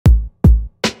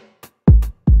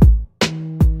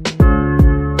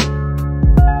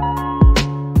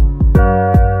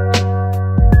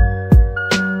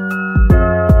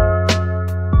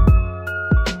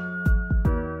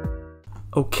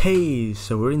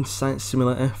so we're in Science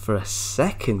Simulator for a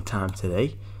second time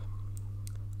today,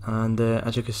 and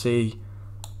as you can see,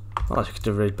 well, as you could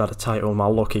read by the title, my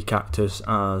lucky cactus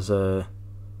has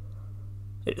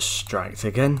it's striked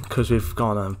again, because we've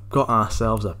gone and got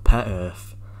ourselves a pet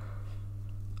Earth.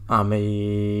 I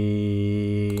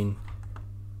mean,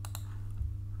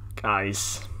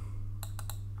 guys,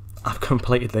 I've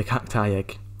completed the cacti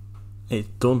egg. It's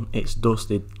done, it's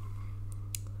dusted.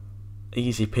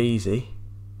 Easy peasy.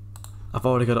 I've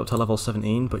already got up to level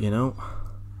 17, but you know,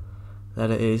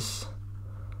 there it is.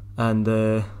 And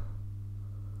if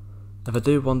I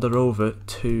do wander over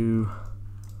to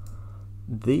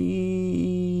these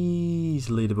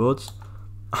leaderboards,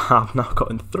 I've now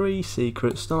gotten 3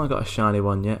 secrets. Still not got a shiny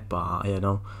one yet, but you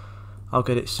know, I'll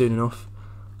get it soon enough.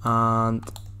 And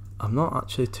I'm not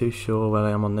actually too sure where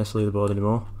I am on this leaderboard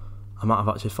anymore. I might have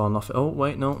actually fallen off it. Oh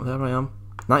wait, no, there I am,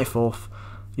 94th.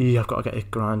 Yeah, I've got to get a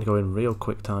grind going real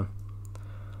quick time.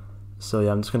 So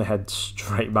yeah, I'm just going to head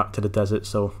straight back to the desert.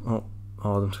 So,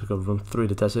 I'm just going to run through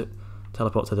the desert,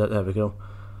 teleport to there we go.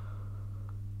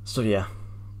 So yeah,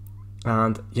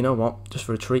 and you know what, just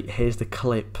for a treat, here's the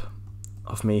clip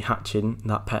of me hatching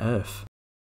that pet Earth.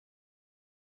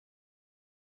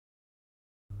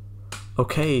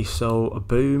 Okay, so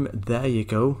boom, there you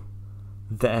go.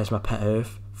 There's my pet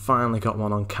Earth. Finally got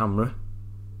one on camera.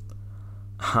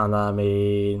 And I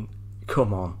mean,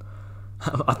 come on.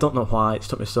 I don't know why it's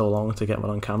took me so long to get one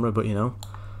on camera, but you know,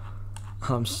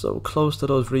 I'm so close to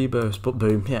those rebirths. But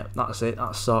boom, yeah, that's it,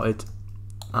 that's sorted.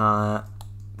 2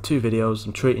 videos,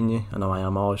 I'm treating you. I know I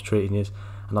am always treating you,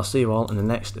 and I'll see you all in the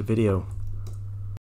next video.